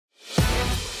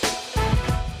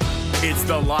It's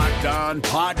the Locked On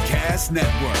Podcast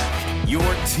Network, your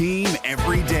team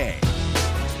every day.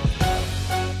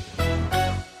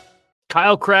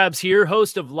 Kyle Krabs here,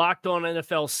 host of Locked On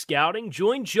NFL Scouting.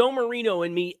 Join Joe Marino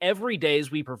and me every day as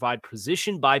we provide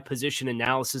position-by-position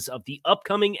analysis of the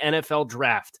upcoming NFL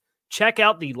Draft. Check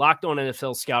out the Locked On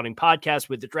NFL Scouting podcast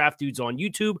with the Draft Dudes on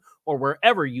YouTube or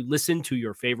wherever you listen to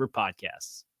your favorite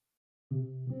podcasts.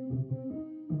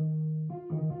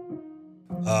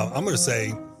 I'm going to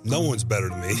say no one's better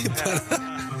than me.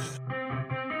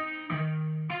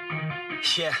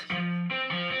 Yeah,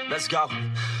 let's go.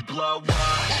 Blow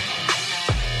up.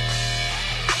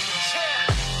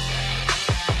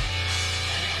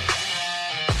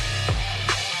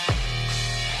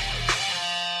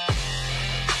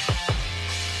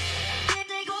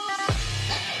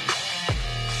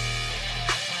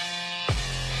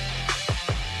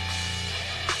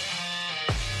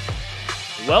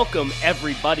 Welcome,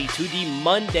 everybody, to the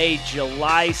Monday,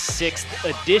 July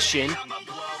 6th edition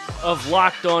of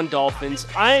Locked On Dolphins.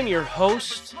 I am your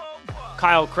host,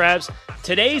 Kyle Krabs.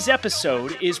 Today's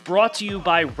episode is brought to you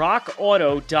by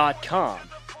RockAuto.com.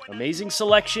 Amazing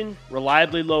selection,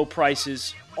 reliably low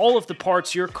prices, all of the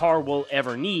parts your car will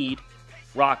ever need,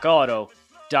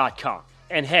 RockAuto.com.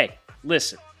 And hey,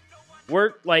 listen,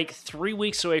 we're like 3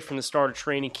 weeks away from the start of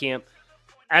training camp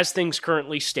as things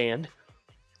currently stand.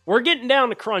 We're getting down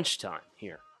to crunch time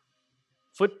here.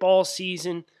 Football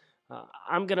season,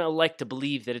 I'm going to elect to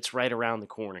believe that it's right around the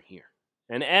corner here.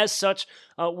 And as such,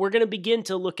 we're going to begin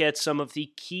to look at some of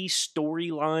the key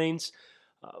storylines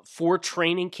for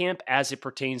training camp as it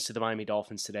pertains to the Miami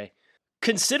Dolphins today.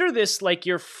 Consider this like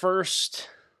your first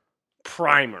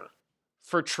primer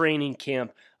for training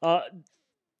camp.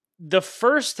 The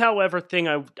first, however, thing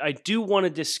I do want to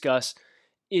discuss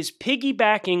is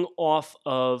piggybacking off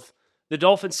of the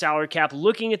Dolphins salary cap,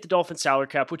 looking at the Dolphins salary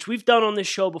cap, which we've done on this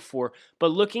show before, but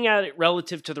looking at it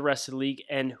relative to the rest of the league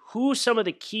and who some of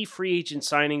the key free agent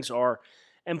signings are,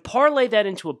 and parlay that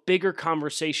into a bigger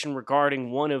conversation regarding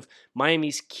one of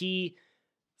Miami's key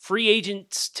free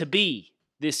agents to be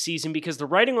this season, because the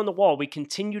writing on the wall, we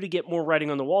continue to get more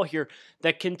writing on the wall here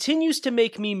that continues to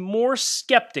make me more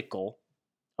skeptical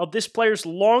of this player's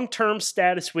long-term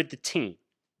status with the team.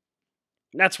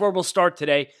 And that's where we'll start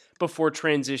today before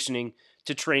transitioning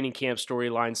to training camp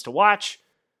storylines to watch.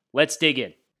 Let's dig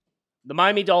in. The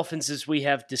Miami Dolphins, as we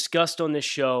have discussed on this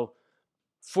show,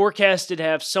 forecasted to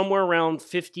have somewhere around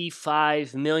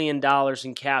 $55 million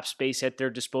in cap space at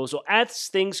their disposal as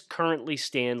things currently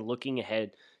stand looking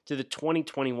ahead to the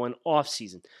 2021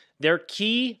 offseason. Their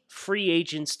key free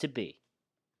agents to be: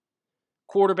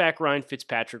 quarterback Ryan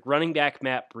Fitzpatrick, running back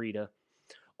Matt Breida,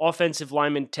 offensive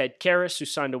lineman Ted Karras, who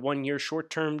signed a one-year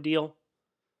short-term deal,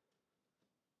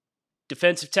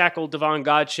 defensive tackle Davon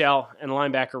Godchaux, and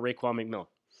linebacker Raekwon McMillan.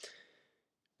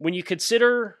 When you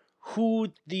consider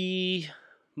who the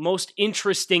most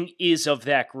interesting is of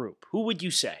that group, who would you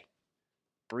say?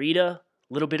 Breida, a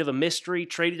little bit of a mystery,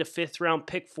 traded a fifth-round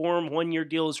pick for him, one-year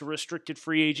deal as a restricted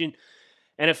free agent,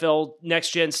 NFL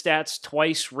next-gen stats,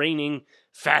 twice reigning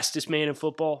fastest man in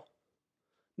football?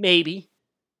 Maybe.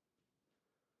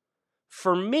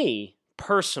 For me,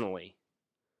 personally,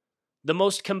 the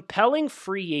most compelling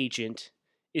free agent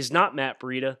is not Matt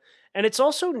Breida, and it's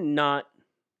also not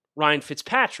Ryan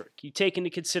Fitzpatrick. You take into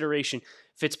consideration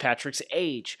Fitzpatrick's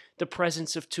age, the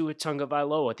presence of Tua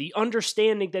Tagovailoa, the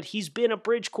understanding that he's been a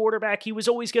bridge quarterback. He was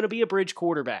always going to be a bridge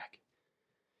quarterback.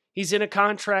 He's in a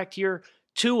contract year.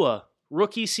 Tua,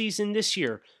 rookie season this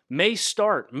year, may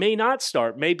start, may not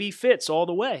start, may be Fitz all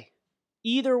the way.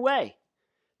 Either way,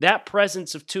 that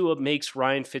presence of Tua makes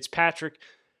Ryan Fitzpatrick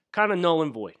kind of null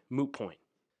and void, moot point.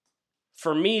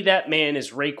 For me, that man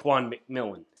is Raekwon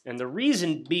McMillan. And the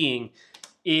reason being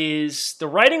is the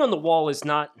writing on the wall is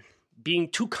not being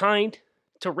too kind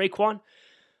to Raekwon.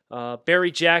 Barry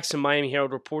Jackson, Miami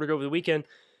Herald, reported over the weekend,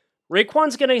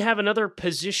 Raekwon's going to have another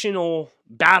positional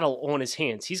battle on his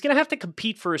hands. He's going to have to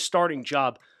compete for a starting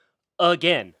job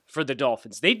again for the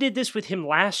Dolphins. They did this with him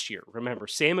last year. Remember,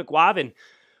 Sam McGuavin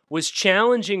was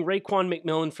challenging Raekwon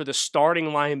McMillan for the starting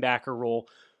linebacker role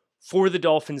for the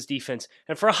Dolphins defense.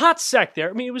 And for a hot sec there,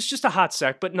 I mean, it was just a hot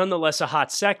sec, but nonetheless a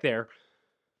hot sec there,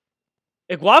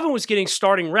 McGuavin was getting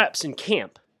starting reps in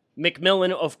camp.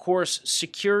 McMillan, of course,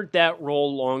 secured that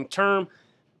role long term.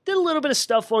 Did a little bit of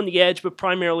stuff on the edge, but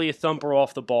primarily a thumper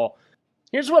off the ball.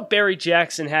 Here's what Barry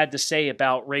Jackson had to say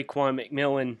about Raekwon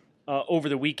McMillan over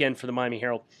the weekend for the Miami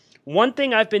Herald. One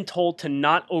thing I've been told to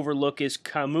not overlook is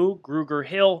Kamu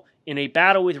Grugier-Hill in a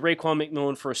battle with Raekwon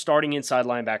McMillan for a starting inside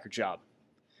linebacker job.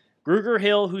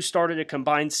 Grugier-Hill, who started a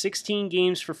combined 16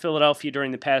 games for Philadelphia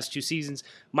during the past 2 seasons,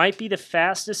 might be the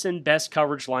fastest and best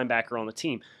coverage linebacker on the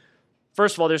team.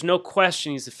 First of all, there's no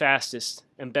question he's the fastest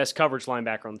and best coverage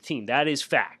linebacker on the team. That is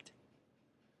fact.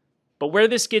 But where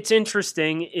this gets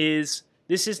interesting is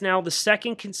this is now the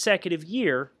second consecutive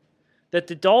year that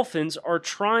the Dolphins are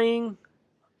trying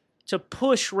to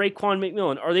push Raekwon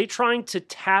McMillan. Are they trying to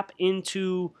tap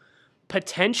into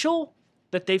potential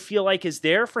that they feel like is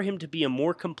there for him to be a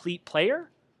more complete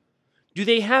player? Do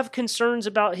they have concerns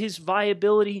about his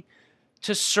viability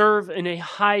to serve in a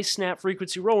high snap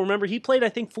frequency role? Remember, he played, I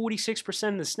think, 46%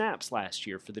 of the snaps last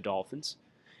year for the Dolphins.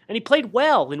 And he played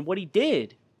well in what he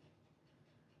did.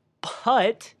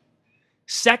 But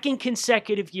second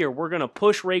consecutive year, we're going to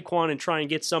push Raekwon and try and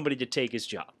get somebody to take his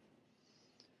job.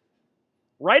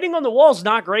 Writing on the wall is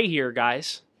not great here,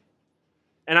 guys.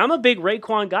 And I'm a big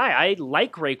Raekwon guy. I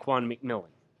like Raekwon McMillan.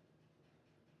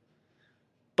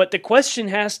 But the question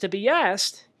has to be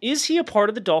asked, is he a part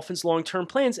of the Dolphins' long-term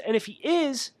plans? And if he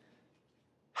is,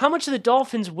 how much are the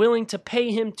Dolphins willing to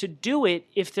pay him to do it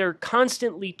if they're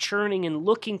constantly churning and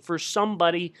looking for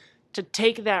somebody to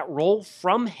take that role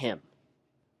from him?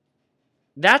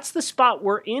 That's the spot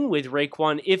we're in with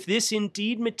Raekwon if this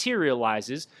indeed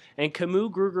materializes and Kamu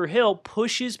Grugier-Hill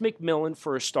pushes McMillan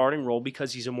for a starting role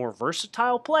because he's a more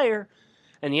versatile player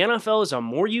and the NFL is a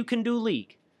more-you-can-do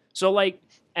league. So,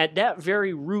 at that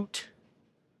very root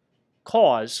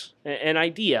cause and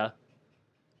idea,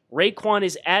 Raekwon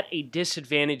is at a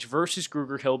disadvantage versus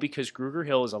Grugier-Hill because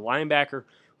Grugier-Hill is a linebacker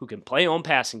who can play on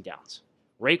passing downs.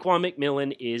 Raekwon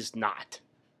McMillan is not.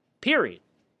 Period.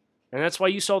 And that's why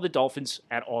you saw the Dolphins,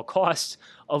 at all costs,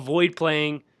 avoid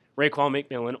playing Raekwon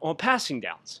McMillan on passing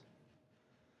downs.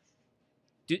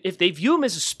 If they view him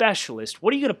as a specialist,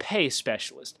 what are you going to pay a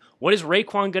specialist? What is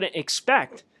Raekwon going to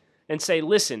expect? And say,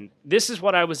 listen, this is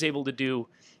what I was able to do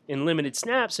in limited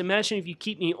snaps. Imagine if you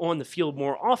keep me on the field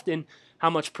more often, how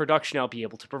much production I'll be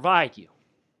able to provide you.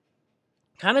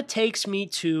 Kind of takes me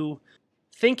to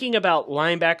thinking about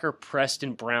linebacker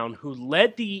Preston Brown, who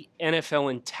led the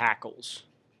NFL in tackles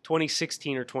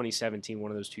 2016 or 2017,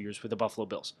 one of those 2 years with the Buffalo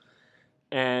Bills,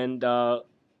 and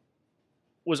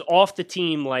was off the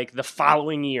team the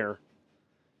following year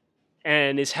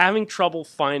and is having trouble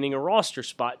finding a roster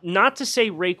spot. Not to say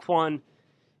Raekwon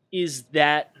is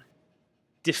that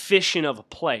deficient of a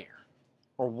player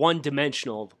or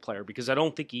one-dimensional of a player, because I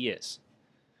don't think he is.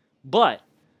 But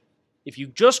if you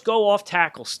just go off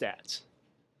tackle stats,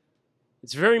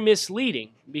 it's very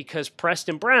misleading because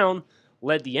Preston Brown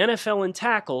led the NFL in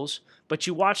tackles, but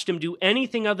you watched him do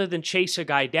anything other than chase a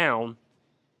guy down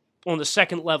on the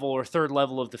second level or third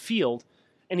level of the field,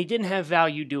 and he didn't have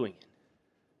value doing it.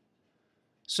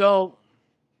 So,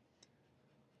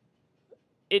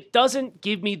 it doesn't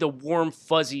give me the warm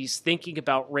fuzzies thinking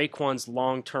about Raekwon's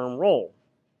long-term role.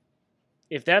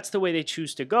 If that's the way they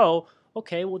choose to go,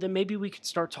 okay, well then maybe we could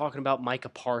start talking about Micah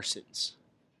Parsons,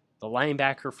 the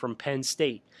linebacker from Penn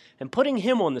State, and putting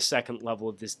him on the second level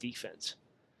of this defense.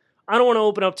 I don't want to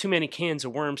open up too many cans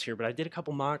of worms here, but I did a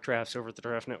couple mock drafts over at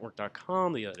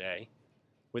thedraftnetwork.com the other day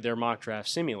with their mock draft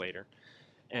simulator.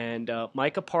 And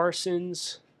Micah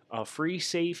Parsons, a free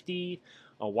safety,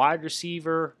 a wide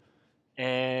receiver,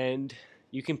 and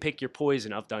you can pick your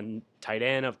poison. I've done tight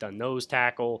end, I've done nose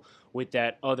tackle with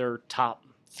that other top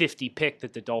 50 pick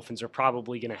that the Dolphins are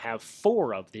probably going to have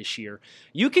 4 of this year.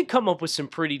 You can come up with some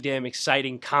pretty damn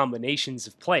exciting combinations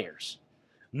of players.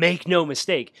 Make no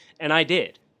mistake. And I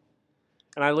did.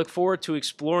 And I look forward to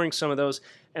exploring some of those.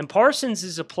 And Parsons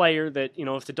is a player that,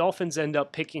 if the Dolphins end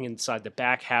up picking inside the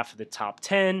back half of the top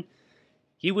 10,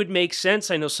 he would make sense.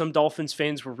 I know some Dolphins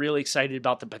fans were really excited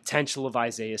about the potential of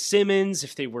Isaiah Simmons,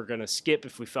 if they were going to skip,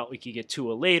 if we felt we could get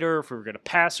Tua later, if we were going to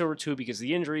pass over Tua because of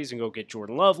the injuries and go get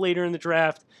Jordan Love later in the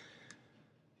draft.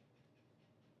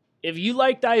 If you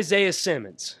liked Isaiah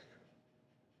Simmons,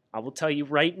 I will tell you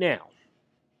right now,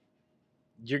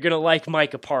 you're going to like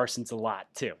Micah Parsons a lot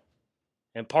too.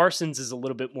 And Parsons is a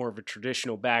little bit more of a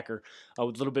traditional backer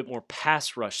with a little bit more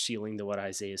pass rush ceiling than what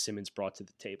Isaiah Simmons brought to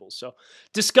the table. So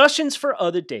discussions for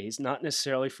other days, not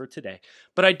necessarily for today.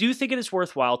 But I do think it is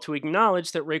worthwhile to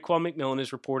acknowledge that Raekwon McMillan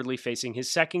is reportedly facing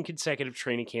his second consecutive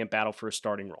training camp battle for a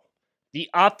starting role. The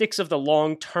optics of the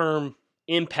long-term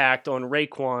impact on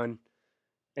Raekwon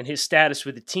and his status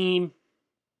with the team,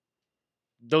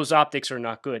 those optics are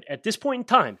not good. At this point in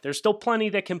time, there's still plenty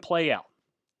that can play out.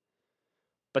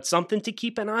 But something to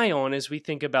keep an eye on as we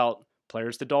think about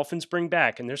players the Dolphins bring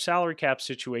back and their salary cap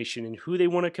situation and who they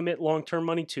want to commit long-term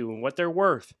money to and what they're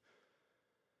worth.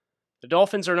 The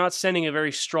Dolphins are not sending a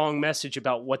very strong message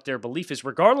about what their belief is,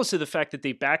 regardless of the fact that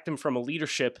they backed them from a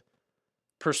leadership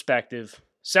perspective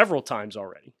several times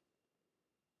already.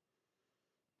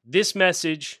 This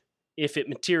message, if it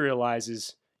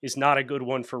materializes, is not a good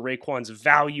one for Raekwon's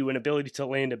value and ability to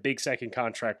land a big second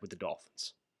contract with the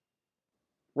Dolphins.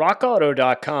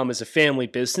 RockAuto.com is a family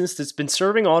business that's been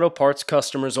serving auto parts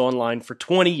customers online for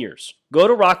 20 years. Go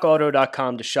to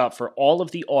RockAuto.com to shop for all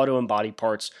of the auto and body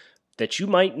parts that you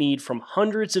might need from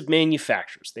hundreds of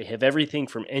manufacturers. They have everything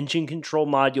from engine control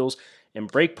modules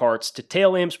and brake parts to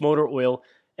tail lamps, motor oil,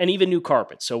 and even new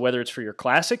carpets. So whether it's for your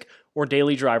classic or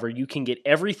daily driver, you can get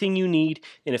everything you need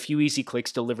in a few easy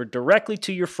clicks delivered directly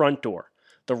to your front door.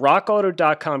 The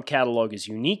RockAuto.com catalog is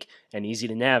unique and easy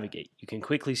to navigate. You can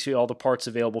quickly see all the parts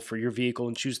available for your vehicle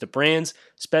and choose the brands,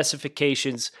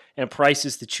 specifications, and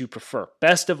prices that you prefer.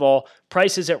 Best of all,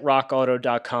 prices at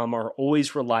RockAuto.com are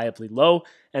always reliably low,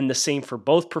 and the same for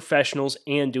both professionals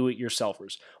and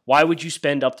do-it-yourselfers. Why would you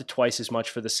spend up to twice as much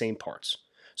for the same parts?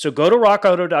 So go to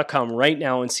RockAuto.com right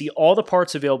now and see all the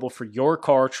parts available for your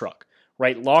car or truck.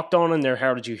 Write Locked On in their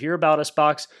How Did You Hear About Us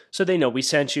box so they know we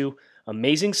sent you.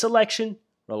 Amazing selection,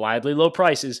 reliably low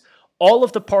prices, all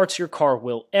of the parts your car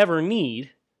will ever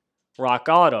need.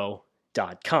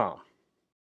 RockAuto.com.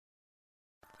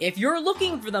 If you're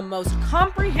looking for the most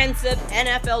comprehensive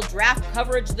NFL draft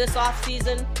coverage this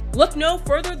offseason, look no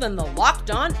further than the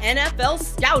Locked On NFL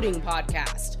Scouting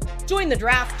Podcast. Join the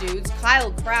draft dudes,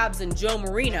 Kyle Krabs and Joe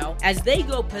Marino, as they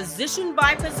go position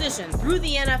by position through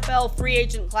the NFL free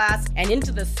agent class and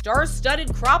into the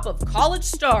star-studded crop of college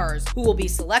stars who will be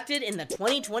selected in the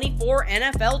 2024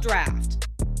 NFL Draft.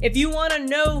 If you want to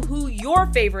know who your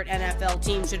favorite NFL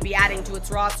team should be adding to its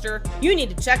roster, you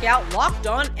need to check out Locked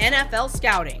On NFL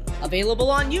Scouting, available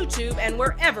on YouTube and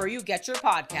wherever you get your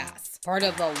podcasts. Part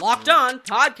of the Locked On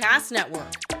Podcast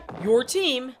Network, your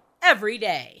team every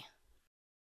day.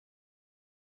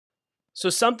 So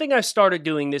something I've started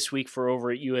doing this week for over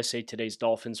at USA Today's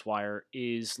Dolphins Wire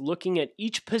is looking at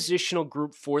each positional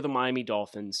group for the Miami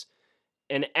Dolphins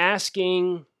and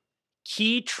asking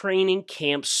key training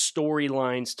camp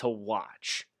storylines to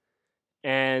watch.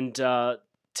 And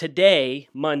today,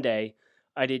 Monday,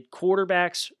 I did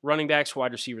quarterbacks, running backs,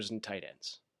 wide receivers, and tight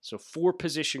ends. So 4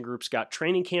 position groups got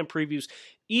training camp previews,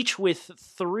 each with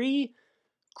 3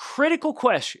 critical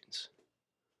questions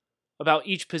about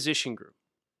each position group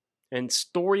and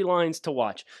storylines to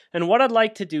watch. And what I'd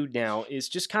like to do now is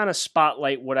just kind of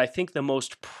spotlight what I think the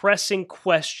most pressing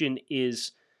question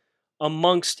is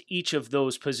amongst each of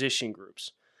those position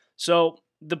groups. So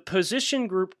the position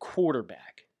group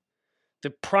quarterback, the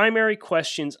primary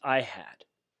questions I had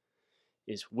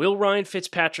is, will Ryan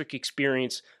Fitzpatrick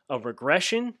experience a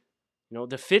regression?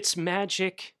 The Fitz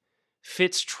magic,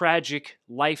 Fitz tragic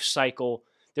life cycle.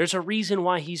 There's a reason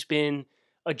why he's been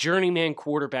a journeyman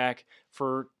quarterback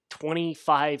for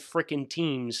 25 frickin'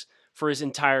 teams for his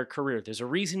entire career. There's a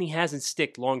reason he hasn't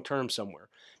sticked long-term somewhere,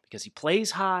 because he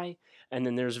plays high and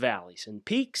then there's valleys and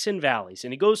peaks and valleys,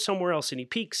 and he goes somewhere else and he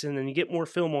peaks and then you get more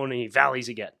film on and he valleys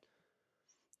again.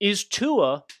 Is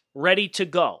Tua ready to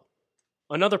go?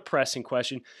 Another pressing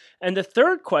question. And the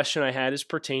third question I had is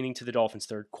pertaining to the Dolphins'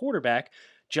 third quarterback,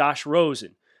 Josh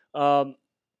Rosen.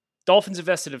 Dolphins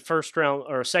invested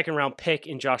a second round pick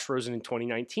in Josh Rosen in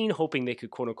 2019, hoping they could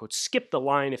quote unquote skip the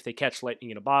line if they catch lightning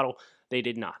in a bottle. They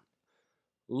did not.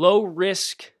 Low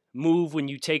risk move when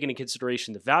you take into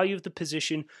consideration the value of the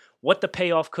position, what the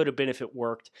payoff could have been if it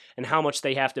worked, and how much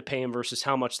they have to pay him versus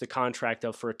how much the contract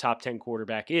for a top 10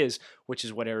 quarterback is, which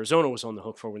is what Arizona was on the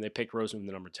hook for when they picked Rosen with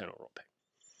the number 10 overall pick.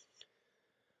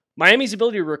 Miami's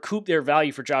ability to recoup their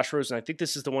value for Josh Rosen, I think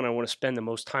this is the one I want to spend the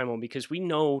most time on, because we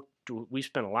know we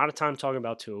spent a lot of time talking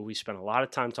about Tua. We spent a lot of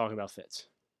time talking about Fitz.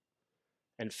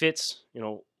 And Fitz,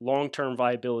 long-term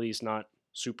viability is not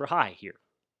super high here.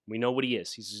 We know what he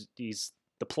is. He's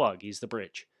the plug. He's the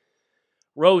bridge.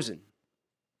 Rosen.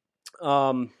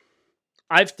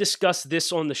 I've discussed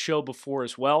this on the show before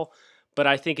as well, but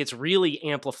I think it's really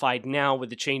amplified now with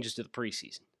the changes to the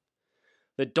preseason.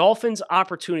 The Dolphins'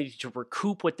 opportunity to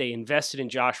recoup what they invested in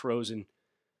Josh Rosen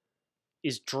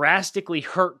is drastically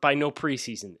hurt by no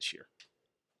preseason this year.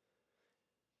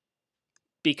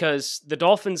 Because the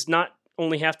Dolphins not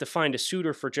only have to find a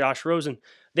suitor for Josh Rosen,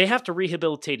 they have to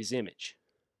rehabilitate his image.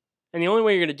 And the only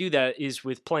way you're going to do that is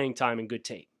with playing time and good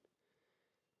tape.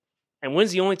 And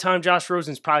when's the only time Josh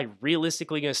Rosen's probably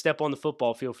realistically going to step on the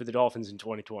football field for the Dolphins in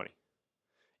 2020?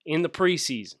 In the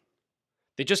preseason.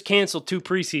 They just canceled 2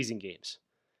 preseason games.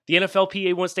 The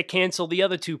NFLPA wants to cancel the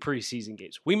other 2 preseason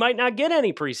games. We might not get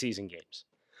any preseason games.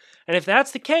 And if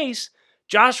that's the case,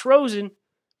 Josh Rosen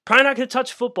probably not going to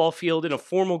touch a football field in a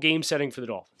formal game setting for the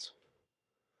Dolphins.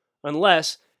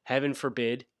 Unless, heaven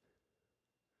forbid,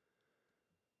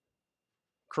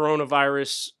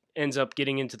 coronavirus ends up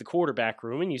getting into the quarterback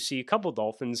room and you see a couple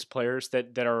Dolphins players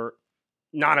that are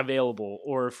not available,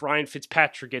 or if Ryan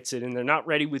Fitzpatrick gets it and they're not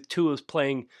ready with Tua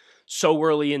playing so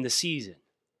early in the season.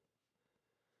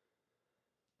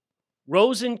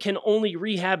 Rosen can only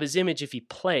rehab his image if he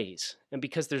plays. And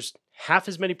because there's half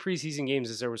as many preseason games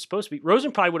as there was supposed to be,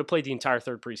 Rosen probably would have played the entire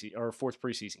fourth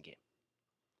preseason game.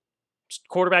 Just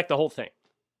quarterback the whole thing.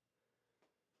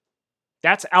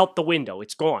 That's out the window.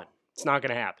 It's gone. It's not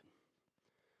going to happen.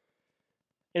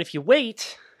 And if you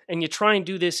wait and you try and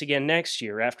do this again next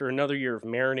year after another year of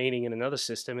marinating in another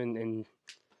system and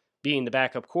being the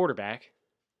backup quarterback,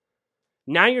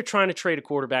 now you're trying to trade a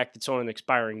quarterback that's on an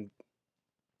expiring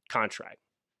contract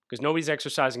because nobody's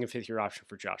exercising a fifth-year option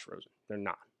for Josh Rosen. They're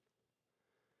not.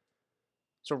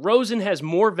 So Rosen has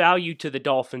more value to the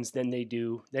Dolphins than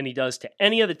he does to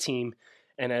any other team.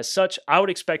 And as such, I would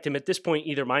expect him at this point,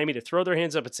 either Miami to throw their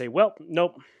hands up and say, well,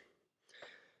 nope,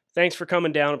 thanks for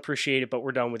coming down, appreciate it, but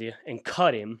we're done with you, and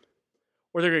cut him,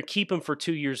 or they're going to keep him for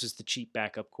 2 years as the cheap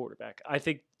backup quarterback. I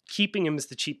think keeping him as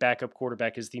the cheap backup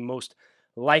quarterback is the most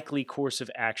likely course of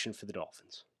action for the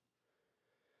Dolphins.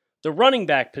 The running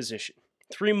back position,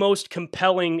 3 most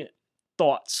compelling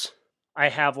thoughts I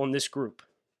have on this group.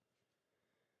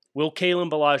 Will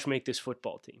Kalen Ballage make this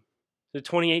football team? The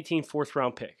 2018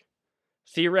 fourth-round pick,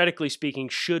 theoretically speaking,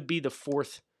 should be the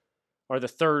fourth or the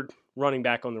third running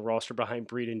back on the roster behind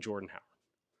Breida and Jordan Howard.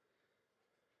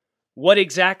 What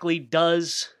exactly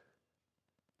does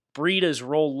Breida's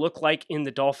role look like in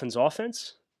the Dolphins'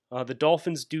 offense? The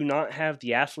Dolphins do not have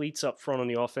the athletes up front on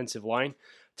the offensive line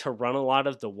to run a lot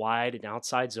of the wide and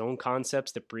outside zone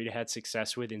concepts that Breida had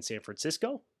success with in San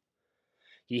Francisco.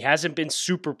 He hasn't been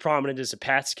super prominent as a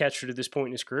pass catcher to this point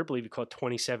in his career. I believe he caught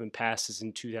 27 passes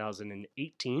in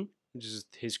 2018, which is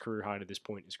his career high to this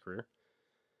point in his career.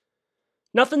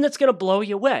 Nothing that's going to blow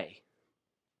you away.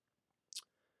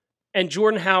 And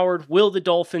Jordan Howard, will the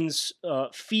Dolphins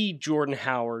feed Jordan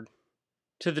Howard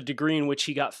to the degree in which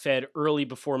he got fed early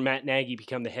before Matt Nagy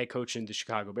became the head coach in the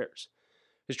Chicago Bears?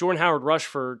 Because Jordan Howard rushed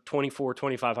for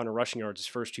 2,500 rushing yards his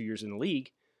first 2 years in the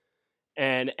league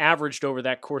and averaged over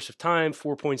that course of time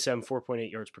 4.7,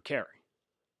 4.8 yards per carry.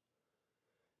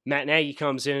 Matt Nagy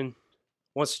comes in,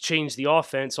 wants to change the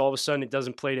offense. All of a sudden, it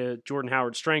doesn't play to Jordan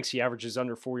Howard's strengths. He averages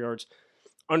under 4 yards,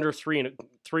 under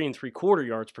 3.75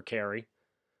 yards per carry.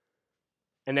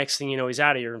 And next thing you know, he's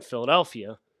out of here in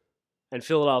Philadelphia. And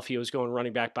Philadelphia was going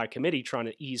running back by committee, trying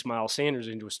to ease Miles Sanders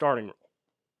into a starting role.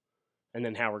 And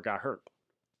then Howard got hurt.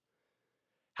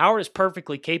 Howard is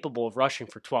perfectly capable of rushing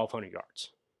for 1,200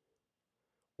 yards.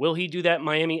 Will he do that in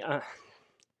Miami? I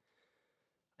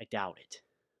doubt it.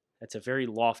 That's a very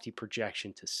lofty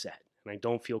projection to set. And I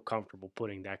don't feel comfortable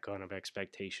putting that kind of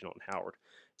expectation on Howard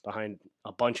behind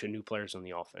a bunch of new players on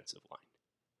the offensive line.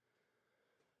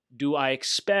 Do I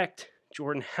expect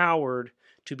Jordan Howard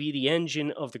to be the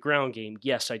engine of the ground game?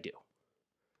 Yes, I do.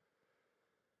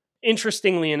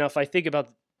 Interestingly enough, I think about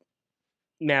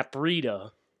Matt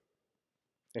Breida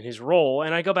and his role,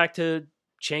 and I go back to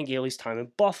Chan Gailey's time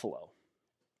in Buffalo.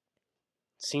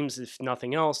 Seems if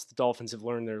nothing else, the Dolphins have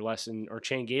learned their lesson, or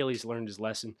Chan Gailey's learned his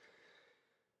lesson.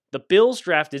 The Bills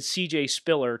drafted C.J.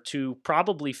 Spiller to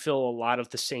probably fill a lot of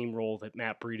the same role that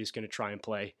Matt Breida is going to try and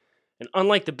play. And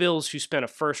unlike the Bills, who spent a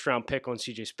first-round pick on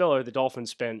C.J. Spiller, the Dolphins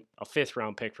spent a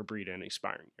fifth-round pick for Breida in an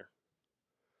expiring year.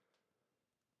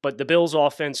 But the Bills'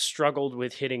 offense struggled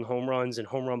with hitting home runs and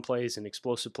home run plays and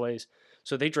explosive plays,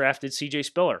 so they drafted C.J.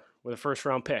 Spiller with a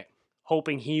first-round pick,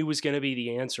 hoping he was going to be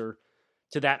the answer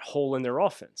to that hole in their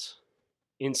offense.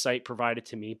 Insight provided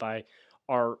to me by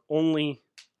our only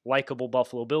likable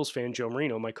Buffalo Bills fan, Joe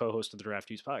Marino, my co-host of the Draft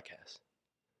Dudes podcast.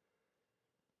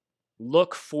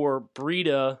 Look for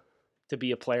Breida to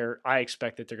be a player I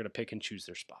expect that they're going to pick and choose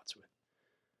their spots with.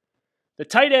 The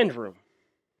tight end room.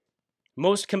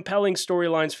 Most compelling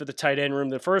storylines for the tight end room.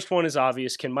 The first one is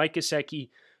obvious. Can Mike Gesicki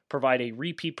provide a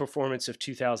repeat performance of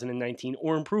 2019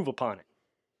 or improve upon it?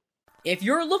 If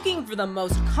you're looking for the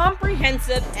most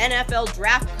comprehensive NFL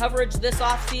draft coverage this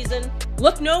offseason,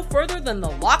 look no further than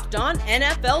the Locked On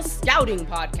NFL Scouting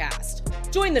Podcast.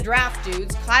 Join the Draft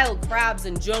Dudes, Kyle Krabs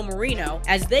and Joe Marino,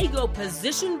 as they go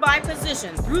position by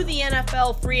position through the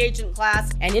NFL free agent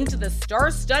class and into the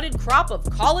star-studded crop of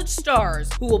college stars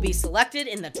who will be selected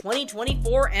in the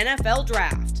 2024 NFL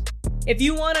Draft. If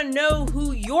you want to know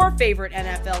who your favorite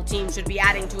NFL team should be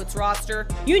adding to its roster,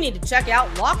 you need to check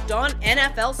out Locked On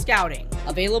NFL Scouting,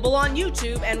 available on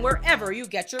YouTube and wherever you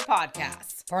get your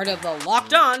podcasts. Part of the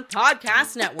Locked On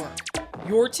Podcast Network,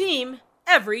 your team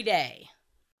every day.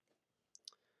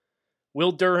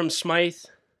 Will Durham Smythe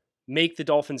make the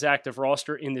Dolphins' active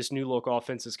roster in this new look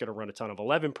offense that's going to run a ton of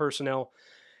 11 personnel?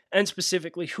 and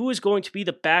specifically, who is going to be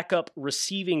the backup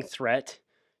receiving threat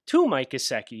to Mike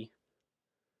Gesicki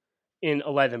in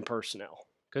 11 personnel.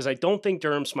 Because I don't think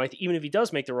Durham Smythe, even if he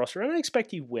does make the roster, and I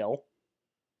expect he will,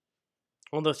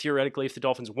 although theoretically, if the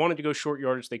Dolphins wanted to go short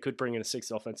yardage, they could bring in a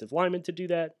 6th offensive lineman to do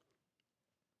that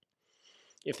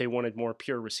if they wanted more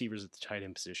pure receivers at the tight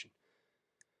end position.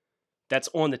 That's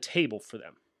on the table for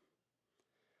them.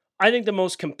 I think the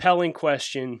most compelling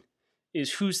question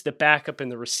is who's the backup in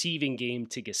the receiving game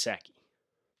to Gesicki.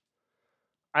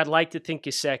 I'd like to think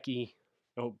Gesicki,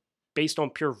 based on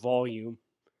pure volume,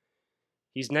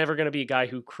 he's never going to be a guy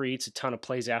who creates a ton of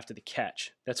plays after the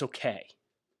catch. That's okay.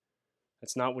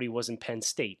 That's not what he was in Penn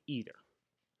State either.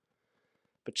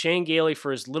 But Chan Gailey,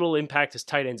 for as little impact as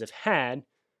tight ends have had,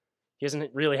 he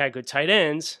hasn't really had good tight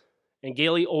ends, and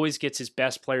Gailey always gets his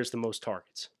best players the most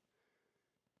targets.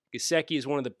 Gesicki is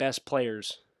one of the best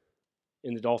players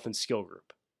in the Dolphins skill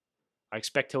group. I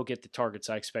expect he'll get the targets.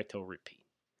 I expect he'll repeat.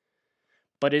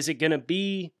 But is it going to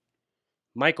be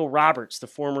Michael Roberts, the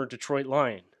former Detroit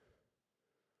Lion,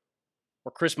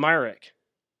 or Chris Myrick,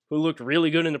 who looked really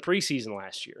good in the preseason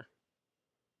last year?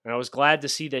 And I was glad to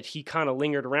see that he kind of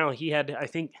lingered around. He had, I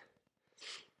think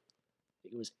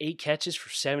it was 8 catches for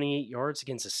 78 yards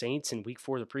against the Saints in week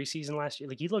 4 of the preseason last year.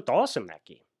 Like, he looked awesome that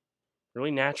game.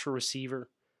 Really natural receiver.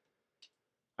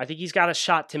 I think he's got a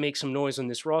shot to make some noise on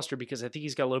this roster because I think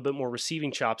he's got a little bit more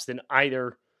receiving chops than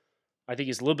either. I think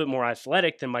he's a little bit more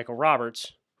athletic than Michael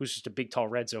Roberts, who's just a big, tall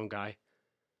red zone guy.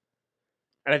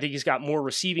 And I think he's got more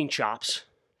receiving chops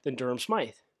than Durham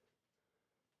Smythe.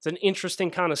 It's an interesting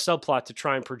kind of subplot to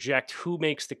try and project who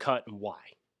makes the cut and why.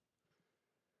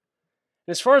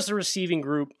 And as far as the receiving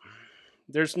group,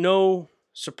 there's no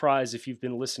surprise if you've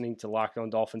been listening to Locked On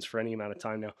Dolphins for any amount of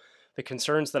time now, the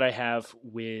concerns that I have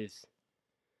with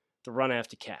the run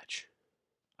after catch.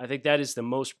 I think that is the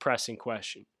most pressing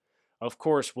question. Of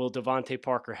course, will Devontae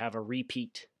Parker have a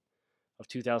repeat of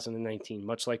 2019,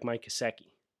 much like Mike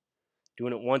Gesicki?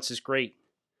 Doing it once is great,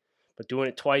 but doing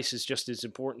it twice is just as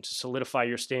important to solidify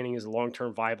your standing as a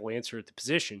long-term viable answer at the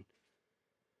position.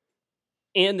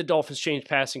 And the Dolphins changed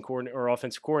passing coordinator or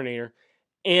offensive coordinator,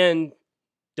 and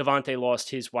Devontae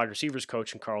lost his wide receivers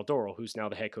coach in Carl Dorrell, who's now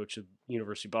the head coach of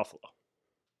University of Buffalo.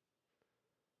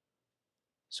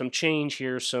 Some change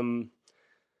here, some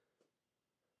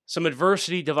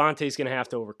adversity Devontae's going to have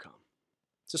to overcome.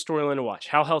 It's a storyline to watch.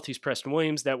 How healthy is Preston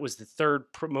Williams? That was the third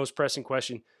most pressing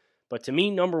question. But to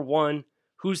me, number one,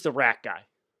 who's the rack guy?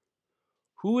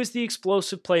 Who is the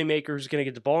explosive playmaker who's going to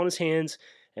get the ball in his hands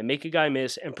and make a guy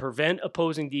miss and prevent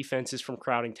opposing defenses from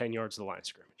crowding 10 yards of the line of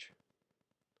scrimmage?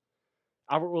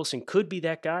 Albert Wilson could be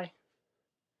that guy.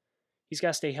 He's got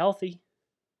to stay healthy.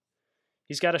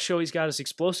 He's got to show he's got his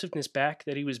explosiveness back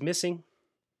that he was missing.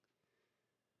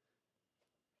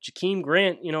 Jakeem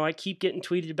Grant, I keep getting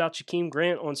tweeted about Jakeem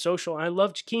Grant on social. I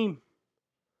love Jakeem.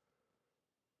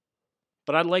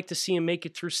 But I'd like to see him make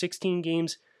it through 16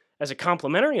 games as a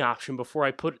complementary option before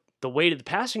I put the weight of the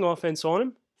passing offense on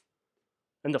him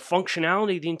and the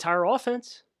functionality of the entire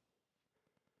offense.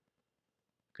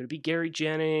 Could it be Gary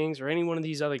Jennings or any one of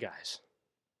these other guys?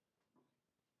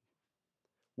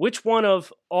 Which one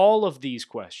of all of these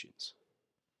questions,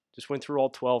 just went through all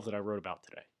 12 that I wrote about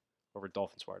today over at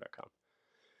DolphinsWire.com,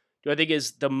 do I think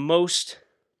is the most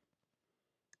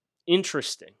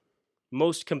interesting,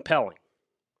 most compelling?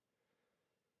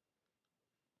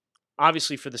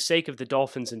 Obviously, for the sake of the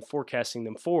Dolphins and forecasting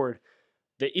them forward,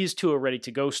 the Is Tua ready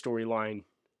to go storyline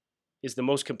is the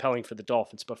most compelling for the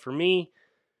Dolphins. But for me,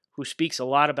 who speaks a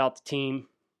lot about the team,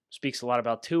 speaks a lot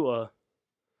about Tua,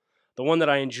 the one that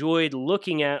I enjoyed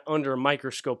looking at under a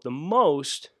microscope the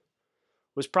most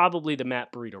was probably the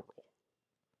Matt Breida role.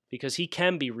 Because he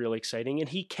can be really exciting and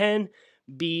he can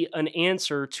be an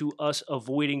answer to us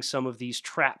avoiding some of these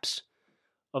traps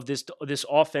of this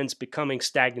offense becoming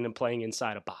stagnant and playing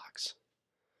inside a box.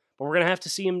 But we're going to have to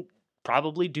see him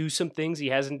probably do some things he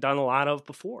hasn't done a lot of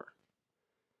before.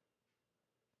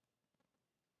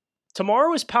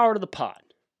 Tomorrow is Power to the Pod.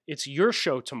 It's your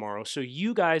show tomorrow, so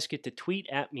you guys get to tweet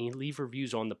at me, leave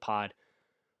reviews on the pod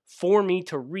for me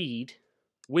to read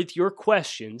with your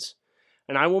questions,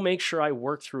 and I will make sure I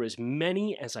work through as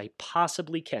many as I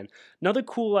possibly can. Another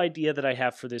cool idea that I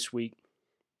have for this week,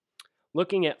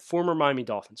 looking at former Miami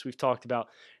Dolphins. We've talked about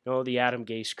the Adam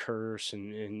Gase curse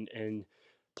and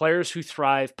players who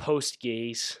thrive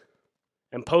post-Gase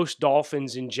and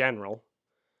post-Dolphins in general.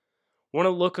 Want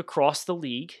to look across the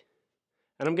league,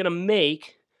 and I'm going to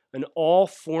make an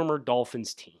all-former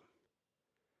Dolphins team.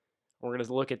 We're going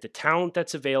to look at the talent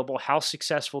that's available, how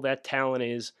successful that talent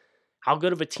is, how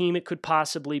good of a team it could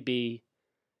possibly be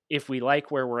if we like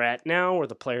where we're at now or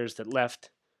the players that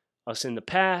left us in the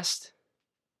past.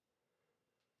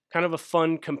 Kind of a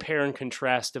fun compare and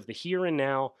contrast of the here and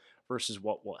now versus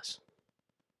what was.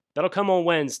 That'll come on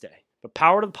Wednesday. But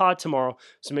power to the pod tomorrow,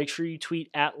 so make sure you tweet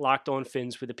at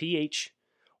LockedOnFins with a PH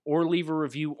or leave a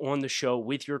review on the show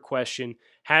with your question.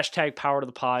 Hashtag power to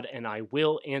the pod, and I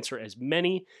will answer as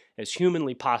many as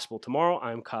humanly possible tomorrow.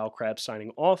 I'm Kyle Krabs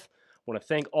signing off. I want to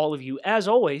thank all of you, as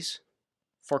always,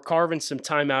 for carving some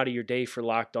time out of your day for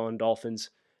Locked On Dolphins.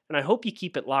 And I hope you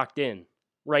keep it locked in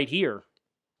right here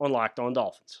on Locked On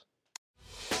Dolphins.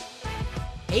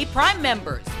 Hey, Prime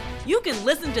members, you can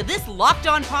listen to this Locked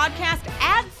On podcast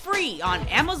ad-free on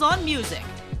Amazon Music.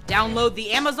 Download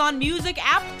the Amazon Music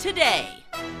app today.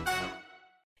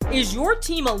 Is your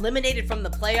team eliminated from the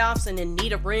playoffs and in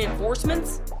need of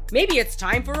reinforcements? Maybe it's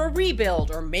time for a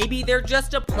rebuild, or maybe they're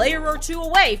just a player or two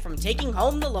away from taking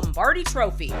home the Lombardi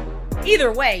Trophy.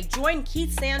 Either way, join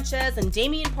Keith Sanchez and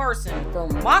Damian Parson for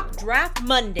Mock Draft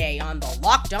Monday on the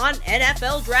Locked On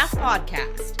NFL Draft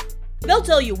Podcast. They'll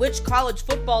tell you which college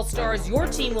football stars your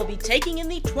team will be taking in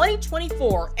the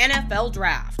 2024 NFL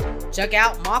Draft. Check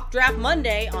out Mock Draft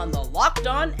Monday on the Locked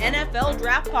On NFL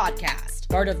Draft Podcast,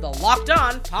 part of the Locked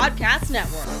On Podcast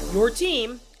Network. Your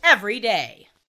team every day.